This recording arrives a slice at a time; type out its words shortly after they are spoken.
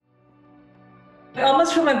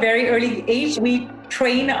Almost from a very early age, we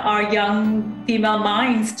train our young female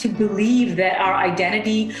minds to believe that our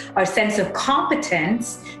identity, our sense of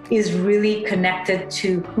competence is really connected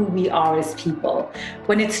to who we are as people.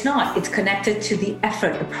 When it's not, it's connected to the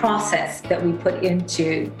effort, the process that we put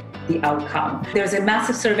into the outcome. There's a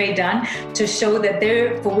massive survey done to show that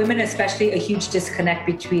there, for women especially, a huge disconnect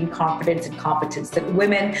between confidence and competence, that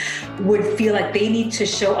women would feel like they need to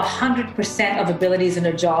show 100% of abilities in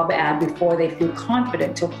a job ad before they feel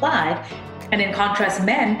confident to apply. And in contrast,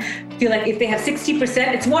 men feel like if they have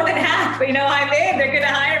 60%, it's more than half, I'm in, they're going to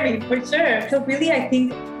hire me for sure. So really, I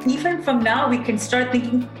think even from now, we can start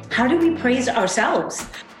thinking, how do we praise ourselves?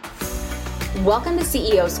 Welcome to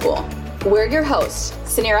CEO School. We're your hosts,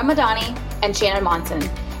 Suneera Madani and Shannon Monson,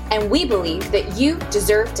 and we believe that you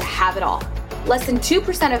deserve to have it all. Less than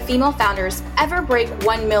 2% of female founders ever break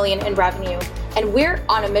 1 million in revenue, and we're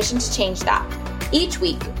on a mission to change that. Each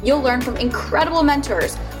week, you'll learn from incredible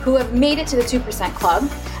mentors who have made it to the 2% club,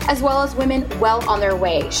 as well as women well on their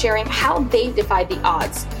way, sharing how they've defied the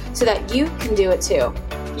odds so that you can do it too.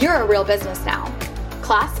 You're a real business now.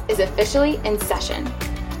 Class is officially in session.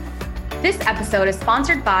 This episode is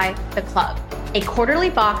sponsored by The Club, a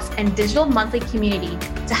quarterly box and digital monthly community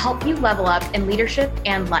to help you level up in leadership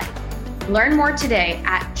and life. Learn more today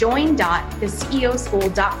at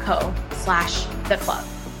join.theceoschool.co/theclub.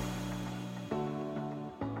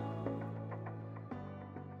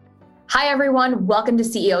 Hi, everyone. Welcome to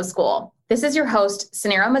CEO School. This is your host,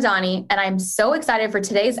 Suneera Madani, and I'm so excited for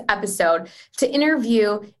today's episode to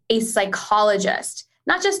interview a psychologist,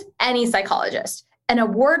 not just any psychologist, an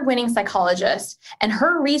award-winning psychologist, and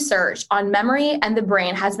her research on memory and the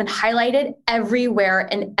brain has been highlighted everywhere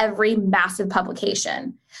in every massive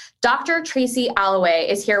publication. Dr. Tracy Alloway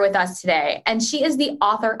is here with us today, and she is the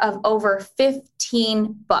author of over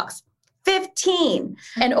 15 books, 15,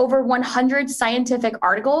 and over 100 scientific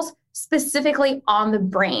articles specifically on the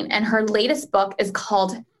brain. And her latest book is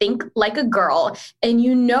called Think Like a Girl. And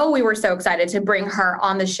we were so excited to bring her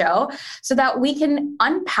on the show so that we can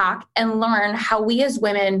unpack and learn how we as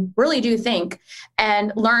women really do think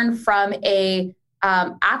and learn from a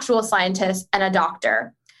actual scientist and a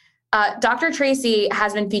doctor. Dr. Tracy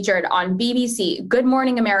has been featured on BBC, Good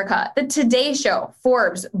Morning America, The Today Show,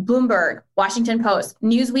 Forbes, Bloomberg, Washington Post,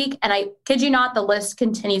 Newsweek, and I kid you not, the list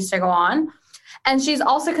continues to go on. And she's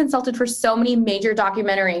also consulted for so many major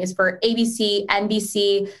documentaries for ABC,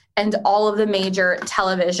 NBC, and all of the major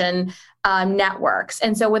television networks.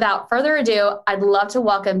 And so without further ado, I'd love to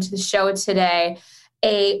welcome to the show today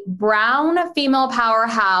a brown female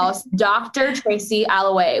powerhouse, Dr. Tracy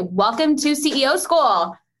Alloway. Welcome to CEO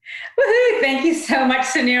School. Woohoo! Thank you so much,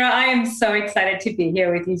 Suneera. I am so excited to be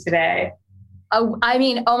here with you today. Oh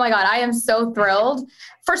my God, I am so thrilled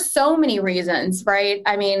for so many reasons, right?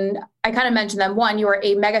 I kind of mentioned them. One, you are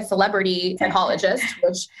a mega celebrity psychologist,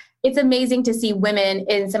 which it's amazing to see women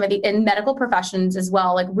in in medical professions as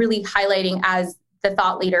well, like really highlighting as the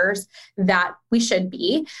thought leaders that we should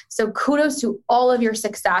be. So kudos to all of your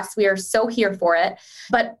success. We are so here for it.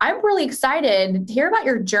 But I'm really excited to hear about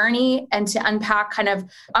your journey and to unpack I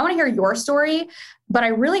want to hear your story, but I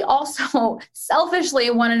really also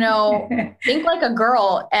selfishly want to know, Think Like a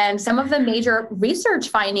Girl and some of the major research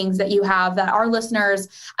findings that you have that our listeners,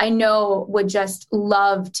 I know, would just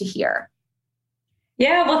love to hear.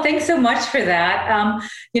 Yeah, well, thanks so much for that.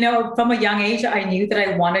 From a young age, I knew that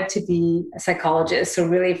I wanted to be a psychologist. So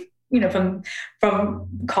really, from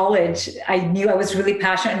college, I knew I was really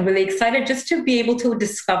passionate and really excited just to be able to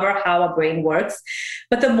discover how our brain works.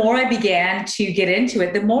 But the more I began to get into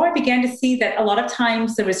it, the more I began to see that a lot of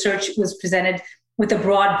times the research was presented with a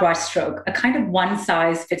broad brushstroke, a kind of one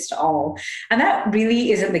size fits all. And that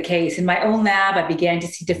really isn't the case. In my own lab, I began to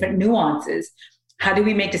see different nuances. How do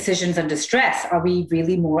we make decisions under stress? Are we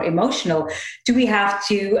really more emotional? Do we have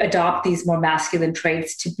to adopt these more masculine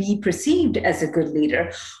traits to be perceived as a good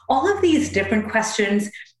leader? All of these different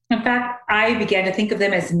questions, in fact, I began to think of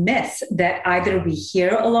them as myths that either we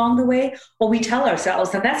hear along the way or we tell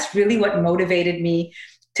ourselves. And that's really what motivated me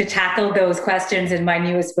to tackle those questions in my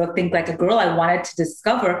newest book, Think Like a Girl. I wanted to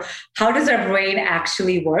discover, how does our brain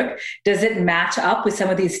actually work? Does it match up with some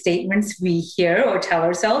of these statements we hear or tell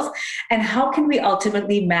ourselves? And how can we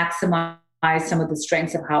ultimately maximize some of the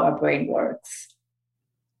strengths of how our brain works?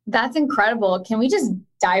 That's incredible. Can we just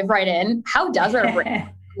dive right in? How does our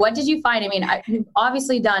brain? What did you find? You've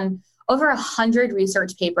obviously done over 100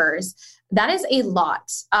 research papers. That is a lot.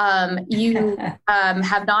 You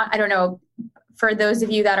have not, I don't know, for those of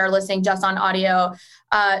you that are listening just on audio,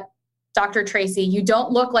 Dr. Tracy, you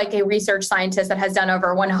don't look like a research scientist that has done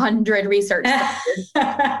over 100 research studies.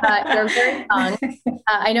 You're very young.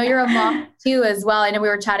 I know you're a mom too as well. I know we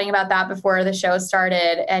were chatting about that before the show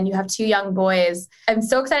started, and you have 2 young boys. I'm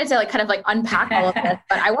so excited to kind of unpack all of this,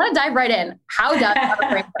 but I want to dive right in. How does our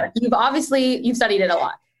brain work? You've studied it a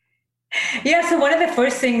lot. Yeah. So one of the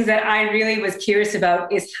first things that I really was curious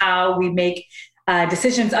about is how we make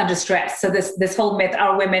decisions under stress. So this whole myth,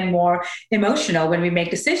 are women more emotional when we make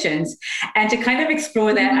decisions? And to kind of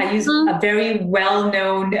explore that, I use a very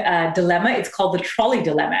well-known dilemma. It's called the trolley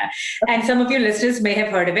dilemma. And some of your listeners may have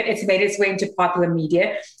heard of it. It's made its way into popular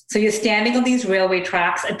media. So you're standing on these railway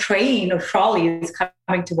tracks, a train or trolley is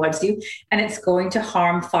coming towards you, and it's going to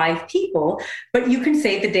harm 5 people. But you can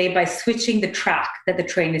save the day by switching the track that the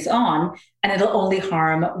train is on, and it'll only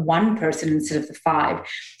harm 1 person instead of the 5.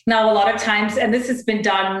 Now, a lot of times, and this has been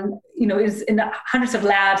done, is in hundreds of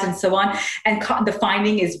labs and so on, and the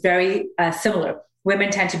finding is very similar.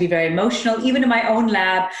 Women tend to be very emotional. Even in my own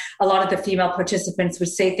lab, a lot of the female participants would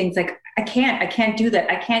say things like, I can't do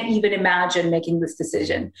that. I can't even imagine making this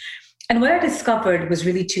decision. And what I discovered was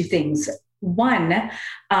really 2 things. One,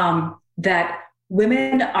 that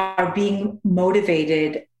women are being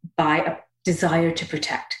motivated by a desire to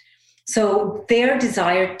protect. So their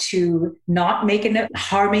desire to not make a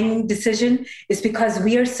harming decision is because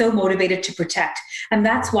we are so motivated to protect. And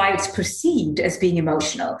that's why it's perceived as being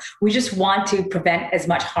emotional. We just want to prevent as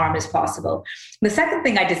much harm as possible. The second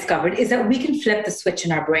thing I discovered is that we can flip the switch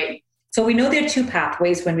in our brain. So we know there are 2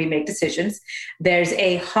 pathways when we make decisions. There's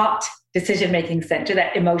a hot decision-making center,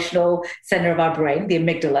 that emotional center of our brain, the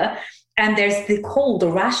amygdala. And there's the cold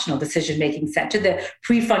or rational decision-making center, the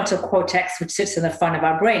prefrontal cortex, which sits in the front of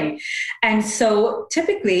our brain. And so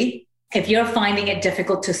typically, if you're finding it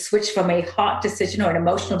difficult to switch from a hot decision or an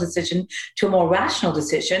emotional decision to a more rational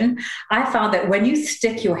decision, I found that when you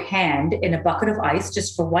stick your hand in a bucket of ice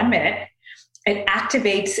just for 1 minute, it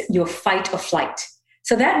activates your fight or flight.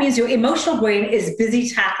 So that means your emotional brain is busy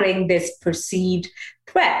tackling this perceived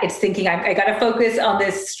threat. It's thinking, I got to focus on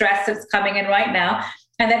this stress that's coming in right now.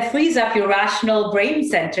 And that frees up your rational brain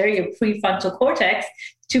center, your prefrontal cortex,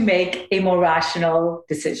 to make a more rational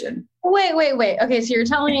decision. Wait. Okay, so you're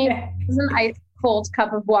telling me this is an ice cold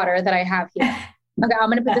cup of water that I have here. Okay, I'm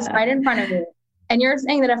going to put this right in front of me. And you're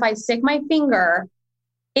saying that if I stick my finger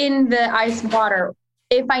in the ice water,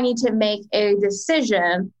 if I need to make a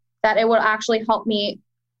decision, that it will actually help me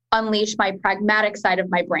unleash my pragmatic side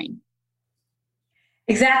of my brain.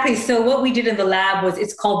 Exactly. So what we did in the lab was,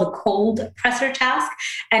 it's called the cold presser task,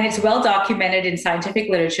 and it's well documented in scientific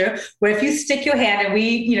literature, where if you stick your hand, and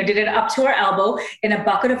we did it up to our elbow in a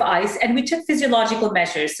bucket of ice, and we took physiological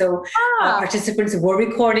measures. So participants were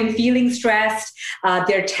recording feeling stressed,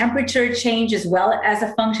 their temperature changed as well as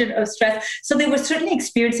a function of stress. So they were certainly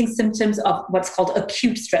experiencing symptoms of what's called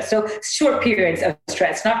acute stress. So short periods of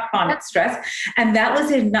stress, not chronic stress. And that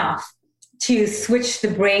was enough to switch the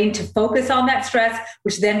brain to focus on that stress,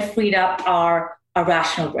 which then freed up our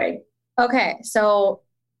rational brain. Okay, so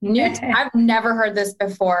I've never heard this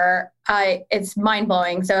before. It's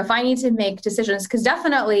mind-blowing. So if I need to make decisions, because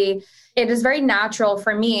definitely it is very natural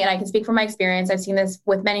for me, and I can speak from my experience, I've seen this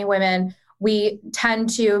with many women, we tend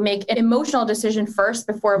to make an emotional decision first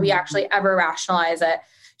before we actually ever rationalize it.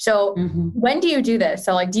 So when do you do this?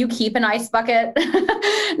 So do you keep an ice bucket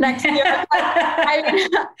next to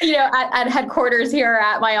you? At headquarters here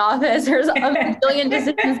at my office, there's a billion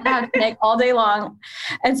decisions I have to make all day long.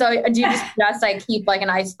 And so do you just suggest I keep an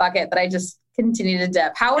ice bucket that I just continue to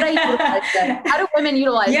dip? How would I utilize it? How do women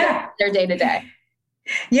utilize it in their day to day?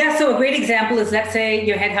 Yeah, so a great example is, let's say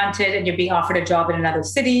you're headhunted and you're being offered a job in another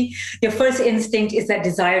city. Your first instinct is that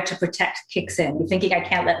desire to protect kicks in. You're thinking, I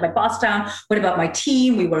can't let my boss down. What about my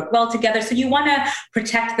team? We work well together. So you want to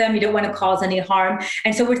protect them. You don't want to cause any harm.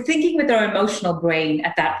 And so we're thinking with our emotional brain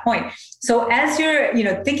at that point. So as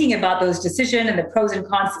you're thinking about those decisions and the pros and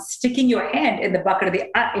cons, sticking your hand in the bucket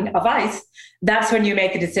of ice, that's when you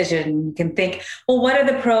make a decision. You can think, well, what are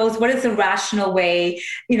the pros? What is the rational way?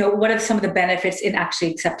 What are some of the benefits in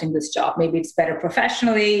actually accepting this job? Maybe it's better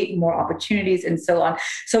professionally, more opportunities, and so on.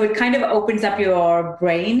 So it kind of opens up your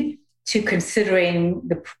brain to considering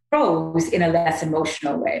the pros in a less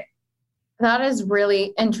emotional way. That is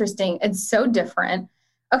really interesting. It's so different.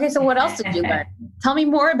 Okay, so what else did you learn? Tell me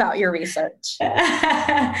more about your research.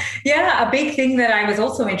 Yeah, a big thing that I was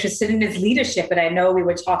also interested in is leadership. And I know we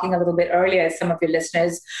were talking a little bit earlier, some of your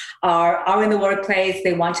listeners are in the workplace.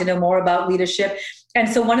 They want to know more about leadership. And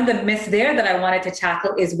so one of the myths there that I wanted to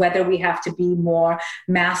tackle is whether we have to be more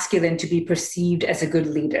masculine to be perceived as a good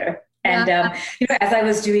leader. And, as I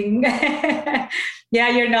was doing, yeah,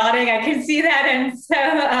 you're nodding. I can see that. And so,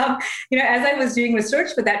 as I was doing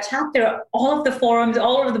research for that chapter, all of the forums,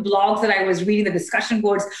 all of the blogs that I was reading, the discussion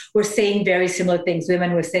boards were saying very similar things.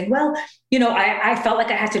 Women were saying, well, I felt like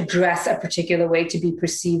I had to dress a particular way to be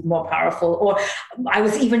perceived more powerful. Or I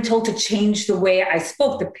was even told to change the way I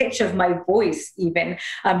spoke, the pitch of my voice, even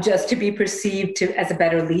just to be perceived as a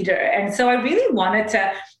better leader. And so I really wanted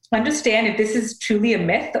to understand if this is truly a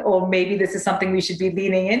myth or maybe this is something we should be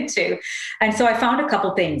leaning into. And so I found a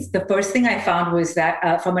couple things. The first thing I found was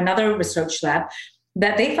that from another research lab,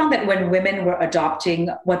 that they found that when women were adopting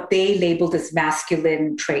what they labeled as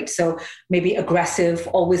masculine traits, so maybe aggressive,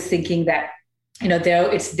 always thinking that,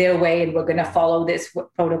 it's their way and we're going to follow this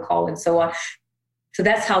protocol and so on. So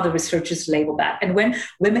that's how the researchers label that. And when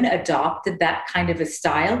women adopted that kind of a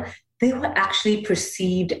style, they were actually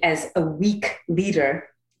perceived as a weak leader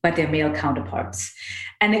by their male counterparts.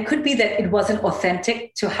 And it could be that it wasn't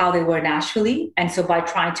authentic to how they were naturally. And so by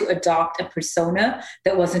trying to adopt a persona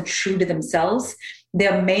that wasn't true to themselves,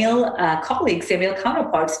 their male colleagues, their male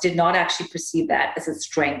counterparts did not actually perceive that as a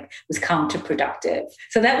strength. It was counterproductive.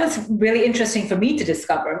 So that was really interesting for me to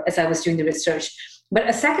discover as I was doing the research. But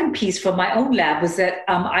a second piece from my own lab was that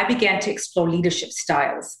I began to explore leadership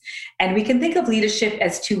styles. And we can think of leadership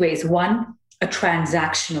as two ways. One, a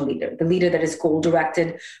transactional leader, the leader that is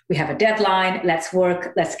goal-directed. We have a deadline, let's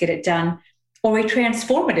work, let's get it done. Or a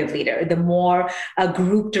transformative leader, the more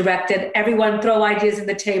group-directed, everyone throw ideas on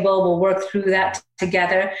the table, we'll work through that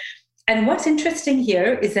together. And what's interesting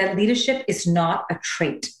here is that leadership is not a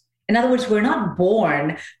trait. In other words, we're not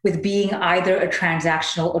born with being either a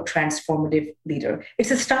transactional or transformative leader.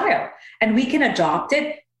 It's a style, and we can adopt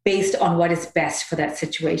it based on what is best for that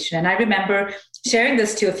situation. And I remember sharing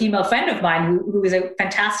this to a female friend of mine who is a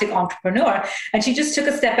fantastic entrepreneur. And she just took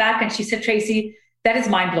a step back and she said, Tracy, that is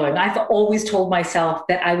mind blowing. I've always told myself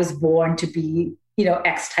that I was born to be,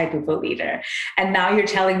 X type of a leader. And now you're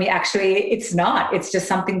telling me actually it's not. It's just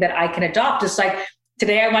something that I can adopt. Just like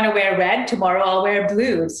today I want to wear red, tomorrow I'll wear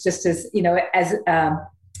blue. It's just as, as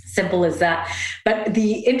simple as that. But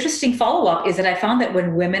the interesting follow-up is that I found that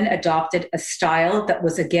when women adopted a style that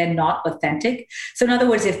was, again, not authentic. So in other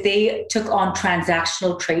words, if they took on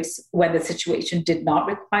transactional traits when the situation did not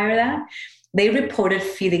require that, they reported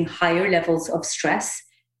feeling higher levels of stress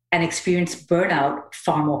and experienced burnout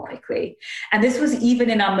far more quickly. And this was even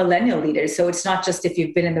in our millennial leaders. So it's not just if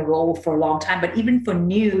you've been in the role for a long time, but even for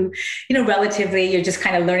new, relatively, you're just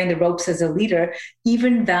kind of learning the ropes as a leader,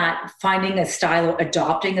 even that finding a style or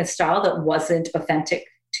adopting a style that wasn't authentic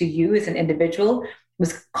to you as an individual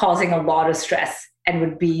was causing a lot of stress and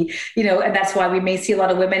would be, and that's why we may see a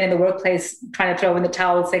lot of women in the workplace trying to throw in the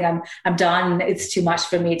towel saying, I'm done. It's too much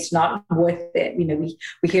for me. It's not worth it.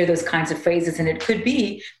 We hear those kinds of phrases, and it could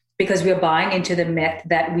be because we're buying into the myth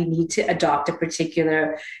that we need to adopt a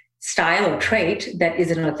particular style or trait that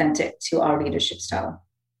isn't authentic to our leadership style.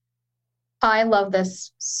 I love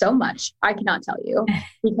this so much. I cannot tell you,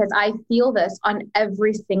 because I feel this on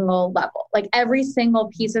every single level. Like every single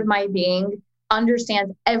piece of my being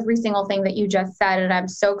understands every single thing that you just said. And I'm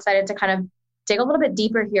so excited to kind of dig a little bit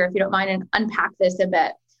deeper here, if you don't mind, and unpack this a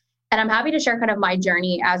bit. And I'm happy to share kind of my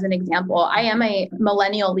journey as an example. I am a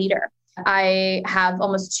millennial leader. I have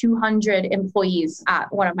almost 200 employees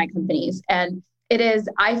at one of my companies. And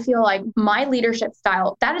I feel like my leadership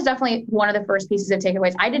style, that is definitely one of the first pieces of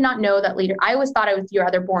takeaways. I did not know that I always thought you're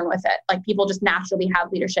either born with it. Like people just naturally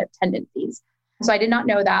have leadership tendencies. So I did not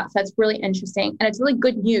know that. So that's really interesting. And it's really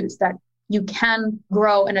good news that you can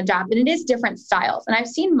grow and adapt. And it is different styles. And I've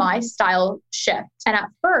seen my style shift. And at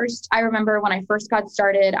first, I remember when I first got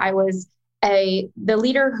started, I was the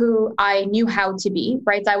leader who I knew how to be,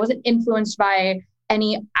 right? So I wasn't influenced by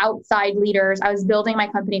any outside leaders. I was building my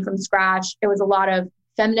company from scratch. It was a lot of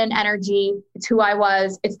feminine energy. It's who I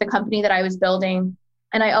was. It's the company that I was building.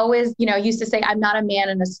 And I always, used to say, I'm not a man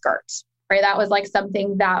in a skirt, right? That was like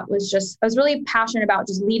something that I was really passionate about,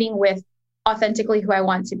 just leading with authentically who I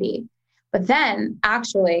want to be. But then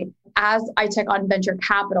actually, as I took on venture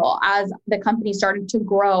capital, as the company started to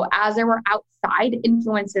grow, as there were outside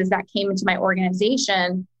influences that came into my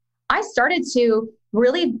organization, I started to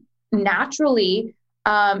really naturally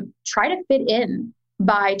try to fit in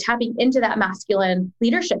by tapping into that masculine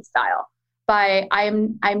leadership style. By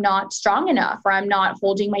I'm not strong enough, or I'm not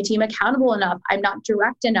holding my team accountable enough. I'm not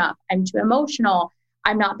direct enough. I'm too emotional.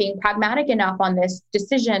 I'm not being pragmatic enough on this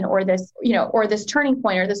decision or this, or this turning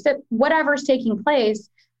point or this fit, whatever's taking place.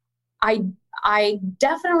 I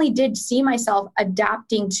definitely did see myself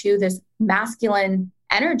adapting to this masculine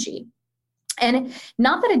energy. And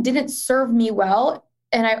not that it didn't serve me well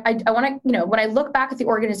and I want to, when I look back at the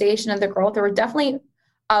organization and the growth, there were definitely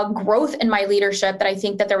a growth in my leadership that I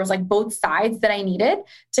think that there was like both sides that I needed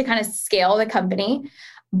to kind of scale the company.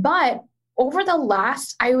 But over the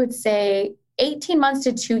last, I would say 18 months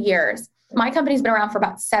to 2 years, my company's been around for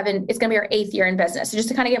about 7, it's going to be our 8th year in business. So just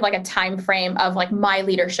to kind of give like a time frame of like my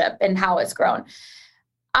leadership and how it's grown.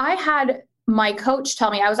 I had my coach tell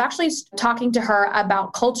me, I was actually talking to her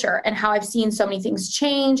about culture and how I've seen so many things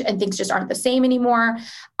change and things just aren't the same anymore.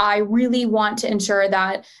 I really want to ensure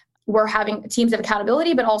that we're having teams of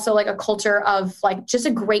accountability, but also like a culture of like just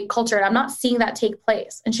a great culture. And I'm not seeing that take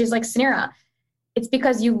place. And she's like, Suneera, it's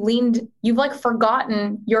because you've like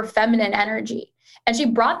forgotten your feminine energy. And she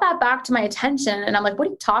brought that back to my attention. And I'm like, what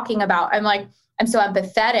are you talking about? I'm like, I'm so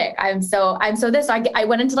empathetic. I'm so this. I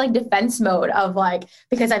went into like defense mode of like,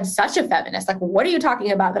 because I'm such a feminist, like, what are you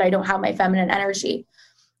talking about that I don't have my feminine energy?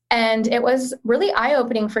 And it was really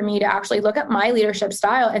eye-opening for me to actually look at my leadership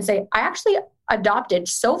style and say, I actually adopted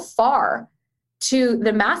so far to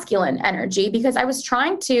the masculine energy because I was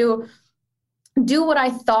trying to do what I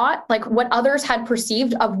thought, like what others had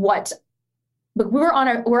perceived of what. But we're on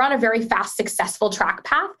a very fast, successful track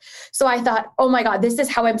path. So I thought, oh my God, this is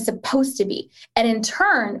how I'm supposed to be. And in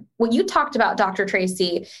turn, what you talked about, Dr.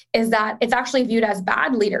 Tracy, is that it's actually viewed as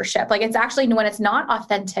bad leadership. Like it's actually when it's not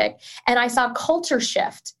authentic. And I saw culture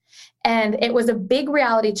shift. And it was a big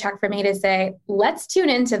reality check for me to say, let's tune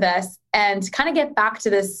into this and kind of get back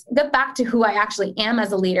to who I actually am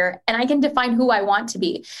as a leader. And I can define who I want to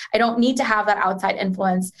be. I don't need to have that outside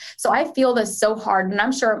influence. So I feel this so hard. And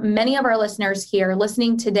I'm sure many of our listeners here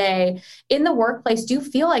listening today in the workplace do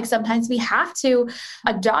feel like sometimes we have to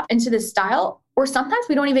adopt into this style, or sometimes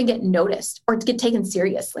we don't even get noticed or get taken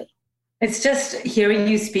seriously. It's just hearing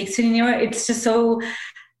you speak, Suneera. It's just so...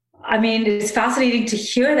 it's fascinating to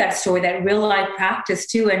hear that story, that real life practice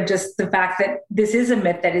too. And just the fact that this is a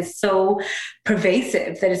myth that is so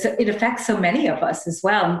pervasive, that it affects so many of us as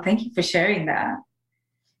well. And thank you for sharing that.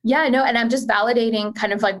 Yeah, no. And I'm just validating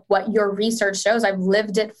kind of like what your research shows. I've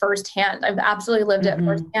lived it firsthand. I've absolutely lived it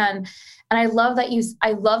firsthand. And I love that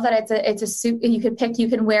it's a suit you could pick, you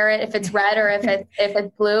can wear it if it's red or if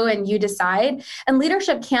it's blue, and you decide. And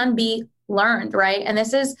leadership can be learned, right? And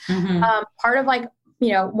this is part of like,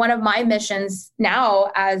 one of my missions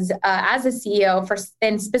now as a CEO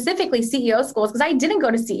and specifically CEO schools, because I didn't go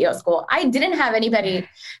to CEO school. I didn't have anybody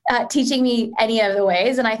teaching me any of the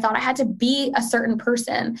ways. And I thought I had to be a certain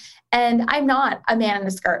person. And I'm not a man in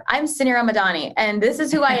a skirt. I'm Suneera Madani. And this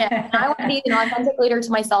is who I am. I want to be an authentic leader to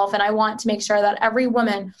myself. And I want to make sure that every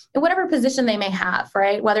woman, in whatever position they may have,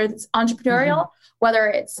 right, whether it's entrepreneurial, whether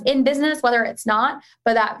it's in business, whether it's not,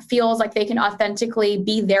 but that feels like they can authentically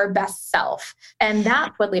be their best self. And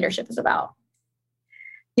that's what leadership is about.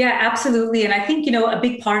 Yeah, absolutely. And I think, a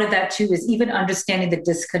big part of that too is even understanding the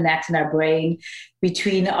disconnect in our brain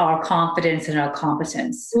between our confidence and our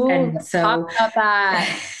competence. Ooh, and so talk about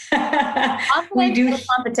that. Confidence and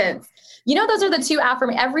competence. Those are the two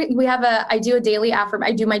affirmations. I do a daily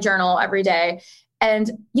affirmation. I do my journal every day. And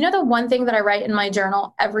the one thing that I write in my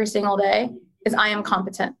journal every single day is I am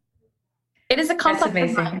competent. It is a complex.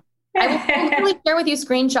 That's amazing. I will literally share with you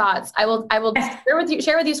screenshots. I will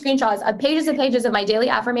share with you screenshots of pages and pages of my daily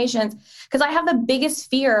affirmations, because I have the biggest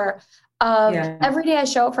fear of every day I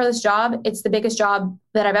show up for this job. It's the biggest job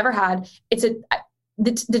that I've ever had.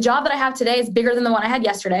 The job that I have today is bigger than the one I had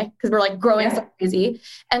yesterday, because we're like growing so crazy.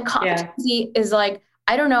 And competency is like,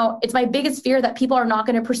 I don't know. It's my biggest fear that people are not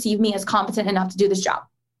going to perceive me as competent enough to do this job.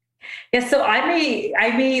 Yes, so I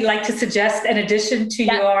may like to suggest, in addition to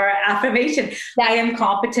your affirmation, I am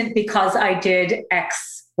competent because I did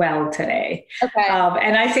X well today. Okay.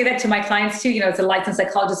 And I say that to my clients too. As a licensed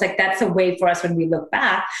psychologist, like that's a way for us when we look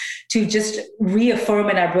back to just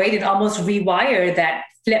reaffirm in our brain and almost rewire that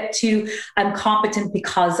flip to I'm competent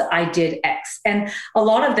because I did X. And a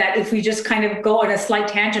lot of that, if we just kind of go on a slight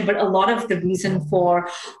tangent, but a lot of the reason for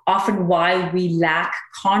often why we lack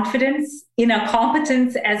confidence in our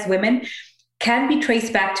competence as women can be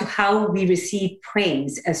traced back to how we receive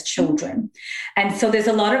praise as children. And so there's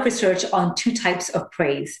a lot of research on 2 types of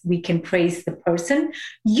praise. We can praise the person.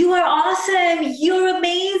 You are awesome. You're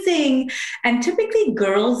amazing. And typically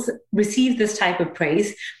girls receive this type of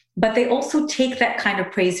praise, but they also take that kind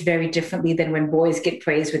of praise very differently than when boys get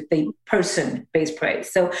praised with the person-based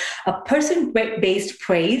praise. So a person-based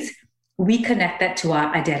praise, we connect that to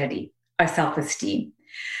our identity, our self-esteem.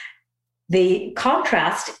 The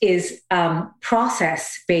contrast is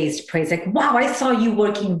process-based praise. Like, wow, I saw you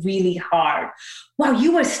working really hard. Wow,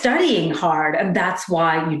 you were studying hard, and that's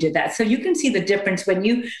why you did that. So you can see the difference when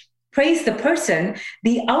you praise the person,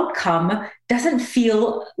 the outcome doesn't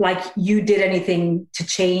feel like you did anything to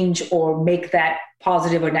change or make that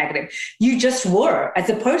positive or negative. You just were. As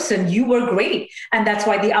a person, you were great. And that's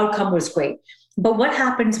why the outcome was great. But what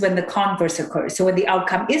happens when the converse occurs? So when the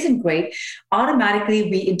outcome isn't great, automatically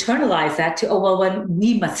we internalize that to, oh, well, when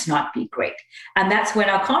we must not be great. And that's when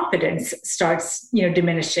our confidence starts,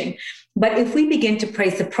 diminishing. But if we begin to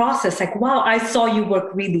praise the process, like, wow, I saw you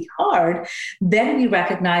work really hard, then we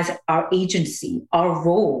recognize our agency, our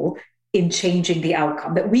role in changing the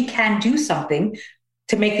outcome, that we can do something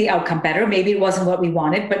to make the outcome better. Maybe it wasn't what we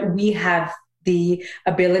wanted, but we have the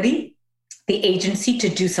ability, the agency to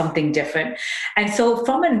do something different. And so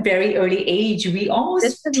from a very early age, we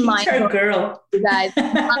almost teach our girl. You guys,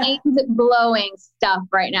 mind-blowing stuff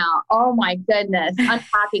right now. Oh my goodness.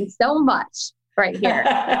 Unpacking so much right here.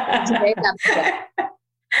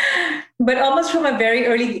 But almost from a very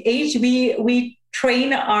early age, we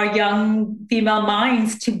train our young female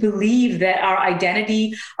minds to believe that our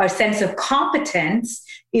identity, our sense of competence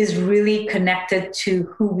is really connected to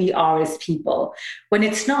who we are as people. When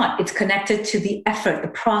it's not, it's connected to the effort, the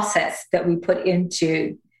process that we put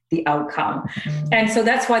into the outcome. Mm-hmm. And so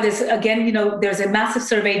that's why there's a massive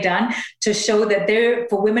survey done to show that there,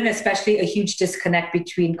 for women especially, a huge disconnect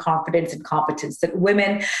between confidence and competence, that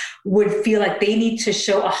women would feel like they need to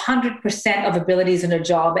show 100% of abilities in a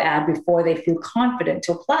job ad before they feel confident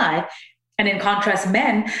to apply. And in contrast,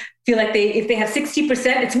 men feel like if they have 60%,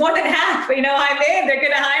 it's more than half, I'm in, they're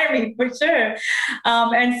going to hire me for sure.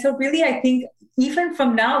 And so really, I think even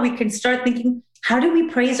from now, we can start thinking, how do we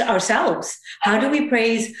praise ourselves? How do we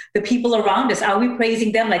praise the people around us? Are we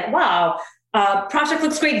praising them like, wow, project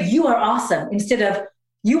looks great, you are awesome, instead of,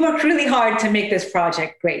 you worked really hard to make this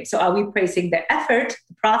project great? So are we praising the effort,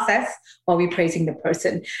 the process, or are we praising the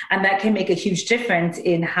person? And that can make a huge difference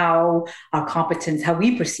in how our competence, how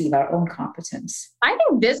we perceive our own competence. I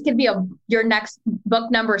think this could be your next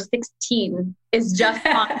book, number 16, is just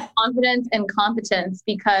on confidence and competence,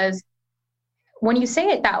 because when you say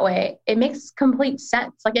it that way, it makes complete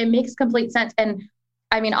sense. Like, it makes complete sense. And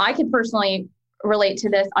I mean, I could personally relate to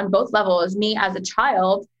this on both levels, me as a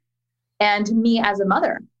child and me as a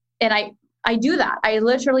mother. And I do that. I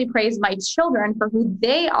literally praise my children for who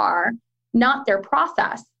they are, not their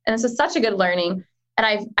process. And this is such a good learning.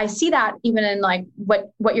 And I see that even in like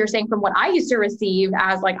what you're saying from what I used to receive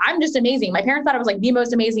as like, I'm just amazing. My parents thought I was like the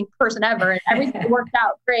most amazing person ever, and everything worked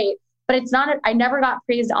out great. But it's not, I never got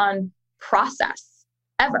praised on process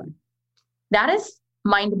ever. That is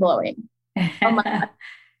mind-blowing. Oh my God.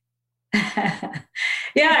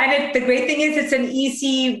 Yeah, and the great thing is it's an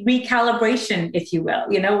easy recalibration, if you will.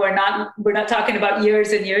 We're not talking about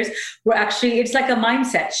years and years. We're actually, it's like a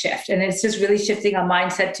mindset shift, and it's just really shifting our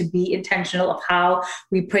mindset to be intentional of how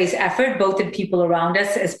we praise effort, both in people around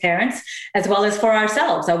us as parents, as well as for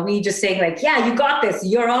ourselves. Are we just saying like, yeah, you got this,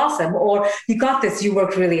 you're awesome, or you got this, you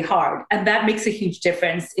worked really hard? And that makes a huge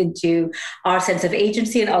difference into our sense of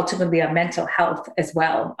agency and ultimately our mental health as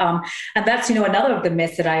well. And that's, another of the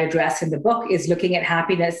myths that I address in the book is looking at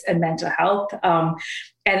happiness and mental health. And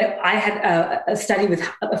I had a study with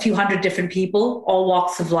a few hundred different people, all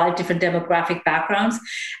walks of life, different demographic backgrounds.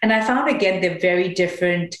 And I found, again, they're very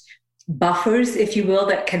different buffers, if you will,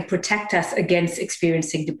 that can protect us against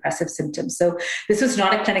experiencing depressive symptoms. So this was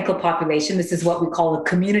not a clinical population. This is what we call a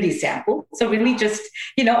community sample. So really just,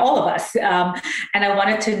 all of us. And I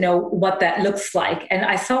wanted to know what that looks like. And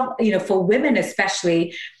I saw, for women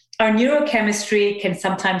especially, our neurochemistry can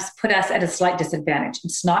sometimes put us at a slight disadvantage.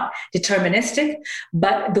 It's not deterministic,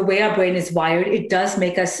 but the way our brain is wired, it does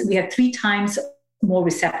make us, we have 3 times more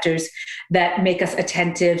receptors that make us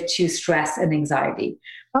attentive to stress and anxiety.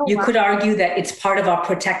 Oh, you could argue that it's part of our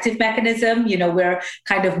protective mechanism. We're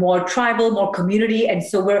kind of more tribal, more community. And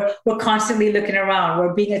so we're constantly looking around.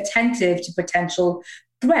 We're being attentive to potential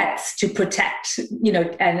threats to protect,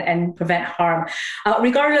 and prevent harm.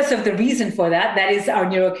 Regardless of the reason for that is our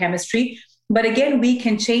neurochemistry. But again, we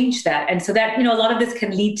can change that. And so that, a lot of this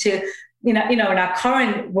can lead to, in our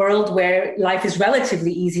current world where life is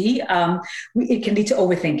relatively easy, it can lead to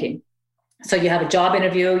overthinking. So you have a job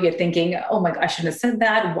interview, you're thinking, oh my God, I shouldn't have said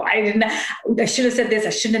that. Why didn't I should have said this. I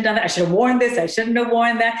shouldn't have done that. I should have worn this. I shouldn't have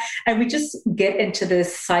worn that. And we just get into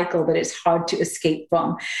this cycle that is hard to escape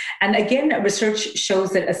from. And again, research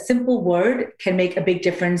shows that a simple word can make a big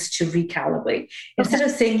difference to recalibrate. Instead of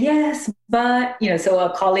saying, yes, but, so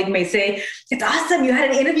a colleague may say, it's awesome. You had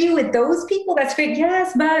an interview with those people. That's great.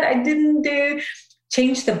 Yes, but I didn't do.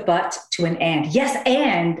 change the but to an and. Yes,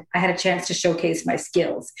 and I had a chance to showcase my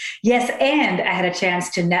skills. Yes, and I had a chance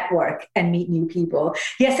to network and meet new people.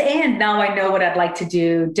 Yes, and now I know what I'd like to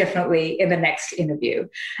do differently in the next interview.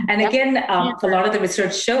 And again, a lot of the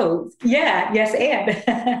research shows, yes, and.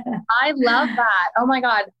 I love that. Oh my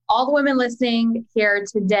God. All the women listening here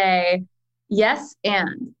today, yes,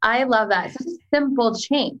 and I love that. Such a simple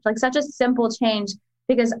change, like such a simple change,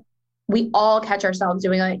 because we all catch ourselves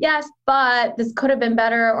doing like, yes, but this could have been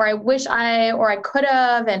better, or I wish I could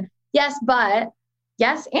have, and yes, but,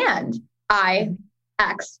 yes, and I,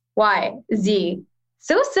 X, Y, Z.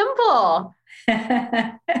 So simple.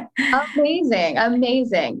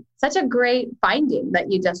 Amazing. Such a great finding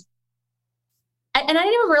that you just, and I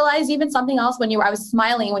didn't realize even something else I was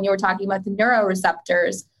smiling when you were talking about the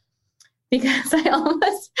neuroreceptors, because I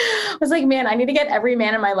almost was like, man, I need to get every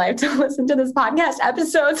man in my life to listen to this podcast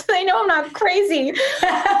episode so they know I'm not crazy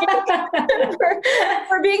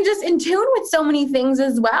for being just in tune with so many things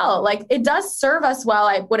as well. Like it does serve us well,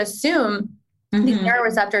 I would assume. These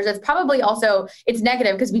neuroreceptors, it's probably also, it's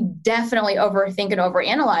negative because we definitely overthink and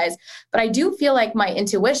overanalyze. But I do feel like my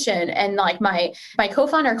intuition and like my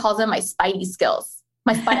co-founder calls them my spidey skills.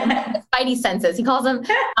 My spidey senses. He's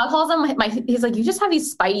like, you just have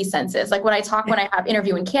these spidey senses. Like when I have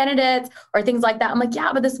interviewing candidates or things like that, I'm like,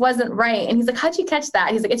 yeah, but this wasn't right. And he's like, how'd you catch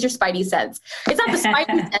that? He's like, it's your spidey sense. It's not the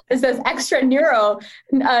spidey sense. It's those extra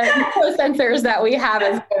neurosensors that we have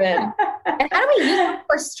as women. And how do we use them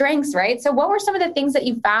for strengths, right? So what were some of the things that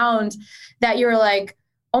you found that you're like,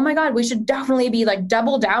 oh my God, we should definitely be like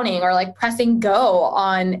double downing or like pressing go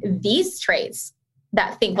on these traits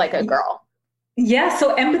that think like a girl? Yeah,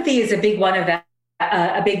 so empathy is a big one of that.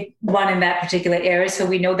 A big one in that particular area. So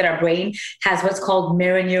we know that our brain has what's called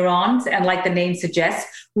mirror neurons. And like the name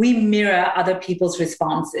suggests, we mirror other people's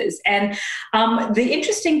responses. And the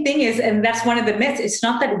interesting thing is, and that's one of the myths, it's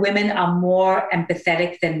not that women are more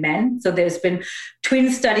empathetic than men. So there's been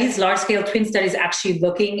large-scale twin studies actually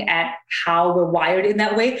looking at how we're wired in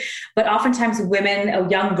that way. But oftentimes women or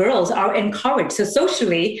young girls are encouraged. So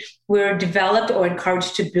socially, we're developed or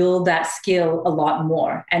encouraged to build that skill a lot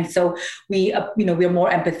more. And so we're more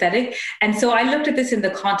empathetic. And so I looked at this in the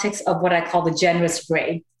context of what I call the generous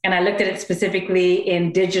brain. And I looked at it specifically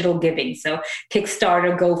in digital giving. So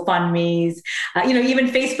Kickstarter, GoFundMes, even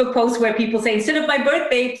Facebook posts where people say, instead of my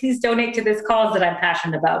birthday, please donate to this cause that I'm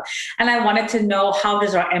passionate about. And I wanted to know, how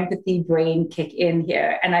does our empathy brain kick in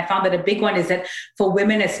here? And I found that a big one is that for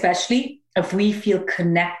women especially, if we feel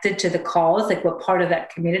connected to the cause, like we're part of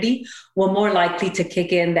that community, we're more likely to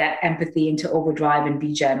kick in that empathy into overdrive and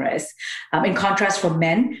be generous. In contrast, for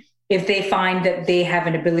men, if they find that they have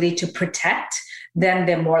an ability to protect, then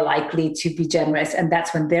they're more likely to be generous. And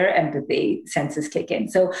that's when their empathy senses kick in.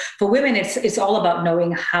 So for women, it's all about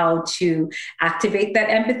knowing how to activate that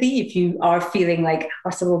empathy. If you are feeling like, oh,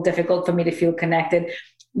 it's a little difficult for me to feel connected,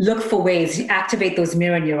 look for ways to activate those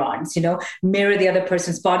mirror neurons, mirror the other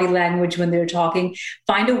person's body language when they're talking,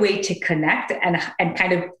 find a way to connect and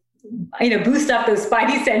kind of, boost up those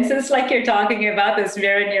spidey senses like you're talking about, those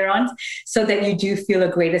mirror neurons, so that you do feel a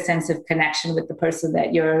greater sense of connection with the person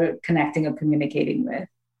that you're connecting or communicating with.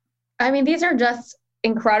 I mean, these are just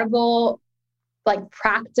incredible, like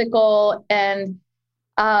practical and,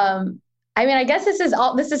 I guess this is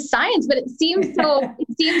science, but it seems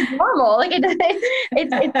normal. Like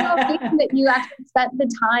it's so amazing that you actually spent the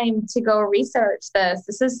time to go research this.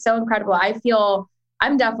 This is so incredible. I feel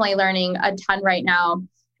I'm definitely learning a ton right now.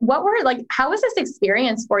 How was this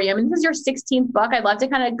experience for you? I mean, this is your 16th book. I'd love to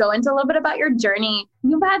kind of go into a little bit about your journey.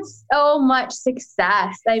 You've had so much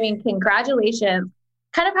success. I mean, congratulations.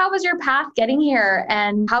 Kind of how was your path getting here,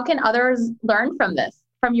 and how can others learn from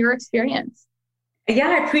your experience? Yeah,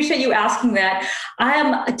 I appreciate you asking that.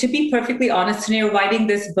 To be perfectly honest, writing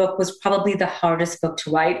this book was probably the hardest book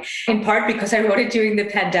to write, in part because I wrote it during the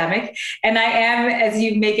pandemic. And I am, as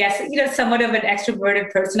you may guess, somewhat of an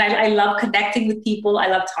extroverted person. I love connecting with people. I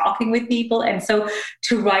love talking with people. And so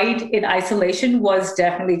to write in isolation was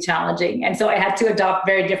definitely challenging. And so I had to adopt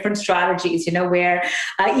very different strategies, where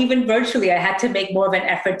even virtually I had to make more of an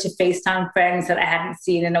effort to FaceTime friends that I hadn't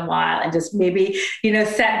seen in a while and just maybe,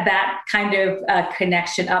 set that kind of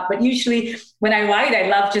connection up. But usually when I write, I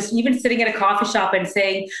love just even sitting at a coffee shop and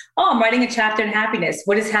saying, oh, I'm writing a chapter in happiness.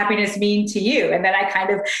 What does happiness mean to you? And then I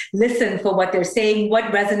kind of listen for what they're saying, what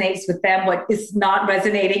resonates with them, what is not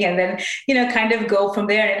resonating, and then, kind of go from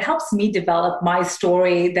there. And it helps me develop my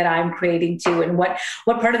story that I'm creating too, and what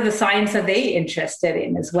part of the science are they interested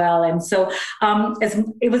in as well. And so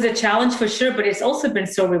it was a challenge for sure, but it's also been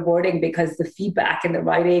so rewarding because the feedback in the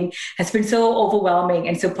writing has been so overwhelming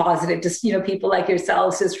and so positive. Just, people like like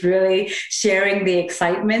yourselves just really sharing the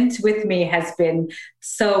excitement with me has been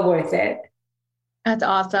so worth it. That's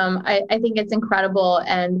awesome. I think it's incredible,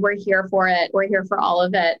 and we're here for it. We're here for all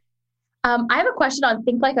of it. I have a question on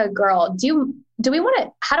Think Like a Girl.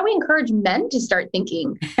 How do we encourage men to start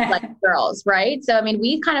thinking like girls, right? So, I mean,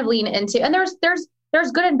 we kind of lean into, and there's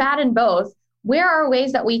good and bad in both. Where are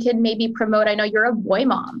ways that we can maybe promote? I know you're a boy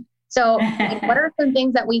mom. So what are some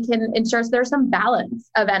things that we can ensure so there's some balance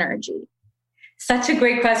of energy? Such a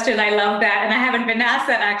great question. I love that. And I haven't been asked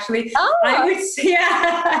that actually. Oh, I would say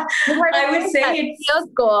it's so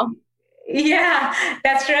school. Yeah,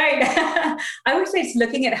 that's right. I would say it's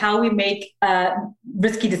looking at how we make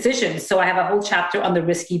risky decisions. So I have a whole chapter on the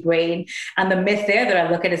risky brain. And the myth there that I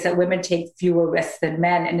look at is that women take fewer risks than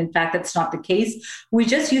men. And in fact, that's not the case. We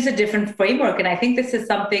just use a different framework. And I think this is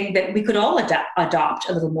something that we could all adopt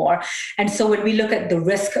a little more. And so when we look at the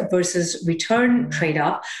risk versus return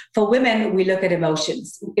trade-off, for women, we look at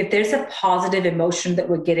emotions. If there's a positive emotion that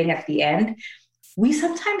we're getting at the end, we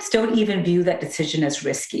sometimes don't even view that decision as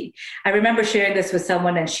risky. I remember sharing this with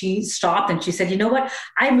someone and she stopped and she said, you know what?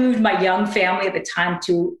 I moved my young family at the time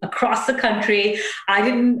to across the country. I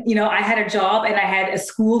had a job and I had a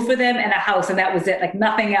school for them and a house and that was it, like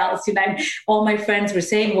nothing else. All my friends were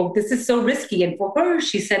saying, well, this is so risky. And for her,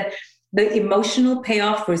 she said, the emotional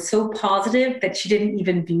payoff was so positive that she didn't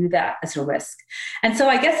even view that as a risk. And so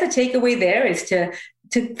I guess the takeaway there is to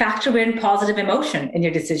factor in positive emotion in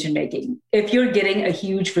your decision making. If you're getting a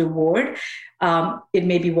huge reward, it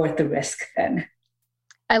may be worth the risk then.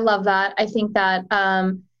 I love that. I think that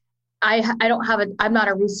I'm not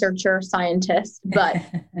a researcher scientist, but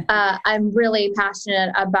I'm really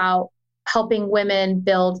passionate about helping women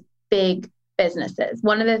build big businesses.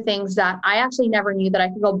 One of the things that I actually never knew that I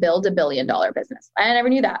could go build $1 billion business. I never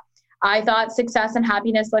knew that. I thought success and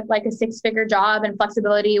happiness looked like a 6-figure job and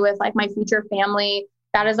flexibility with like my future family.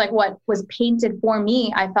 That is like what was painted for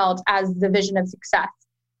me, I felt, as the vision of success.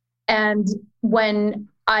 And when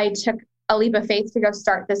I took a leap of faith to go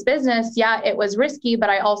start this business, yeah, it was risky, but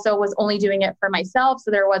I also was only doing it for myself.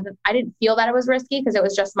 So I didn't feel that it was risky because it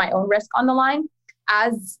was just my own risk on the line.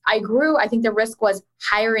 As I grew, I think the risk was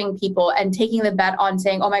hiring people and taking the bet on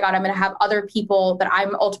saying, oh my God, I'm going to have other people that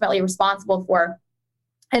I'm ultimately responsible for.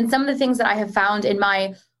 And some of the things that I have found in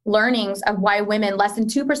my learnings of why less than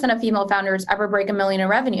 2% of female founders ever break $1 million in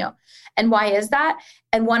revenue. And why is that?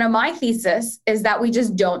 And one of my thesis is that we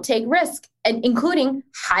just don't take risk, and including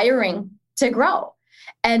hiring to grow.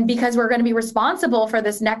 And because we're going to be responsible for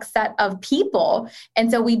this next set of people. And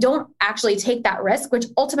so we don't actually take that risk, which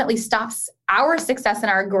ultimately stops our success and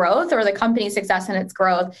our growth, or the company's success and its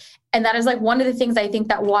growth. And that is like one of the things I think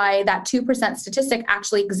that why that 2% statistic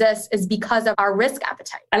actually exists is because of our risk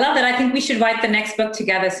appetite. I love that. I think we should write the next book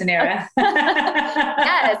together, Suneera.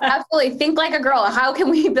 Yes, absolutely. Think Like a Girl. How can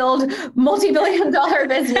we build multi-billion-dollar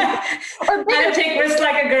business? How to take risks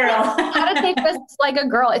like a girl. How to take risks like a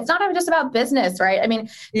girl. It's not even just about business, right? I mean,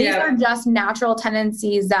 these are just natural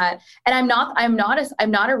tendencies that, and I'm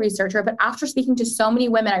not a researcher, but after speaking to so many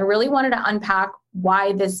women, I really wanted to unpack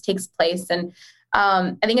why this takes place. And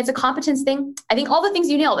I think it's a competence thing. I think all the things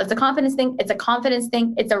you nailed, it's a confidence thing. It's a confidence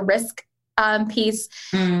thing. It's a risk piece.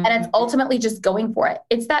 And it's ultimately just going for it.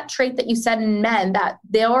 It's that trait that you said in men that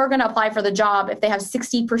they are going to apply for the job if they have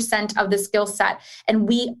 60% of the skill set. And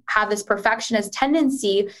we have this perfectionist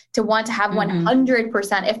tendency to want to have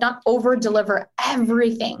 100%, if not over deliver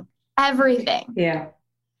everything. Yeah.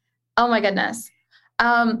 Oh my goodness.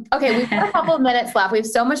 Okay, we've got a couple of minutes left. We have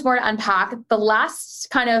so much more to unpack. The last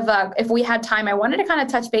kind of, if we had time, I wanted to kind of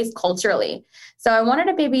touch base culturally. So I wanted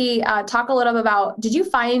to maybe talk a little bit about, did you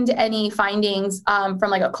find any findings from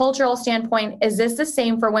like a cultural standpoint? Is this the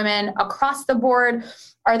same for women across the board?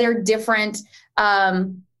 Are there different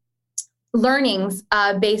learnings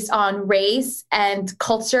based on race and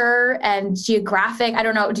culture and geographic? I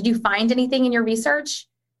don't know. Did you find anything in your research?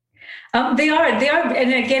 They are.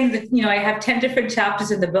 And again, I have 10 different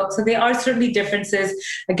chapters in the book. So there are certainly differences,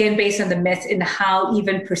 again, based on the myths in how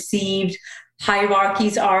even perceived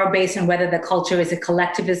hierarchies are based on whether the culture is a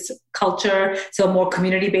collectivist culture, so a more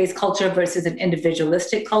community-based culture versus an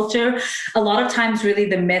individualistic culture. A lot of times really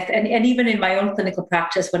the myth, and even in my own clinical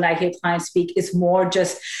practice, when I hear clients speak, is more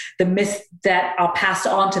just the myths that are passed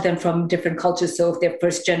on to them from different cultures. So if they're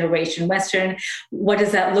first generation Western, what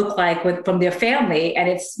does that look like from their family? And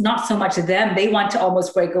it's not so much them. They want to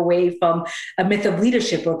almost break away from a myth of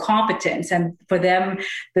leadership or competence. And for them,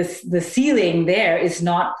 the ceiling there is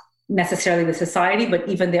not necessarily the society, but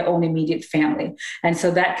even their own immediate family. And so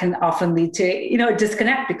that can often lead to, a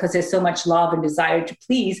disconnect because there's so much love and desire to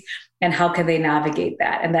please. And how can they navigate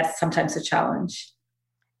that? And that's sometimes a challenge.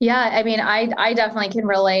 Yeah, I mean, I definitely can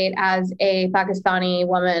relate as a Pakistani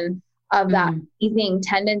woman of that pleasing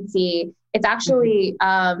tendency. It's actually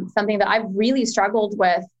something that I've really struggled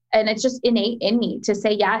with, and it's just innate in me to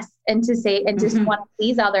say yes and to say and just want to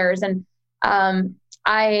please others. And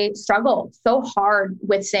I struggle so hard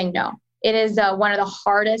with saying no. It is one of the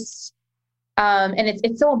hardest, and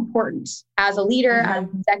it's so important as a leader, as an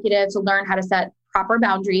executive, to learn how to set proper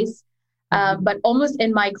boundaries. But almost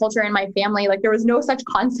in my culture and my family, like there was no such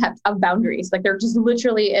concept of boundaries. Like there just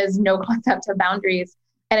literally is no concept of boundaries,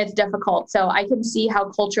 and it's difficult. So I can see how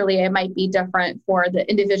culturally it might be different for the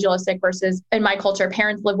individualistic versus in my culture,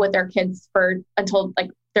 parents live with their kids until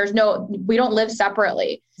like we don't live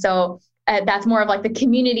separately. So that's more of like the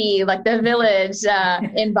community, like the village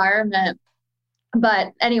environment.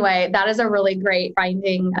 But anyway, that is a really great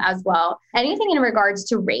finding as well. Anything in regards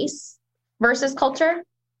to race versus culture?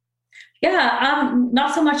 Yeah,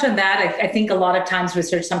 not so much on that. I think a lot of times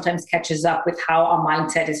research sometimes catches up with how our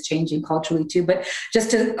mindset is changing culturally too. But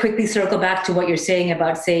just to quickly circle back to what you're saying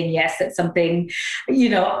about saying yes, that's something,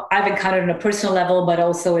 I've encountered on a personal level, but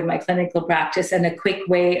also in my clinical practice. And a quick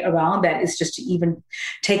way around that is just to even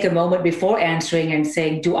take a moment before answering and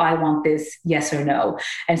saying, do I want this? Yes or no?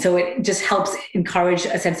 And so it just helps encourage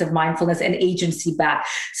a sense of mindfulness and agency back.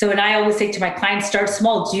 So when I always say to my clients, start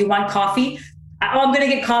small. Do you want coffee? Oh, I'm going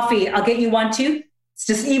to get coffee. I'll get you one too. It's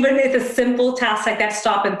just, even if it's a simple task like that,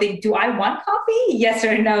 stop and think, do I want coffee? Yes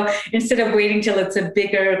or no? Instead of waiting till it's a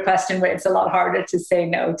bigger question where it's a lot harder to say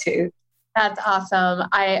no to. That's awesome.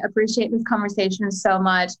 I appreciate this conversation so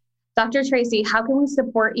much. Dr. Tracy, how can we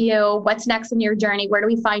support you? What's next in your journey? Where do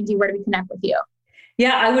we find you? Where do we connect with you?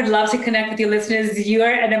 Yeah, I would love to connect with you listeners. You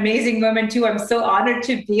are an amazing woman too. I'm so honored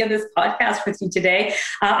to be on this podcast with you today.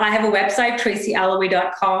 I have a website,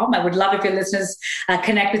 tracyalloway.com. I would love if your listeners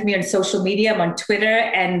connect with me on social media. I'm on Twitter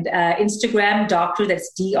and Instagram, that's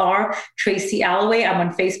Dr. Tracy Alloway. I'm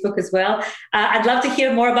on Facebook as well. I'd love to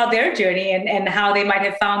hear more about their journey and how they might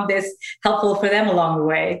have found this helpful for them along the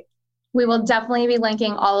way. We will definitely be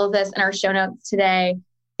linking all of this in our show notes today.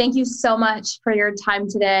 Thank you so much for your time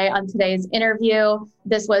today on today's interview.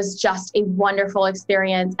 This was just a wonderful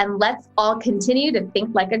experience, and let's all continue to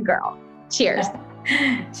think like a girl. Cheers.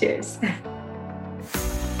 Cheers.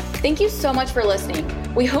 Thank you so much for listening.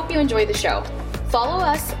 We hope you enjoyed the show. Follow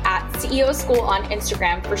us at CEO School on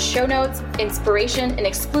Instagram for show notes, inspiration, and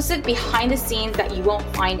exclusive behind the scenes that you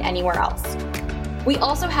won't find anywhere else. We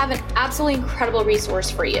also have an absolutely incredible resource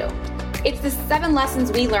for you. It's the 7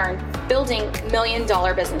 lessons we learned building $1 million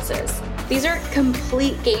businesses. These are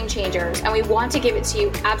complete game changers, and we want to give it to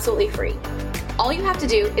you absolutely free. All you have to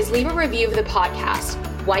do is leave a review of the podcast,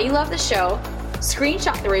 why you love the show,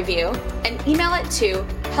 screenshot the review, and email it to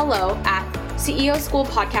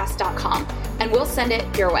hello@ceoschoolpodcast.com, and we'll send it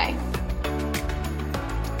your way.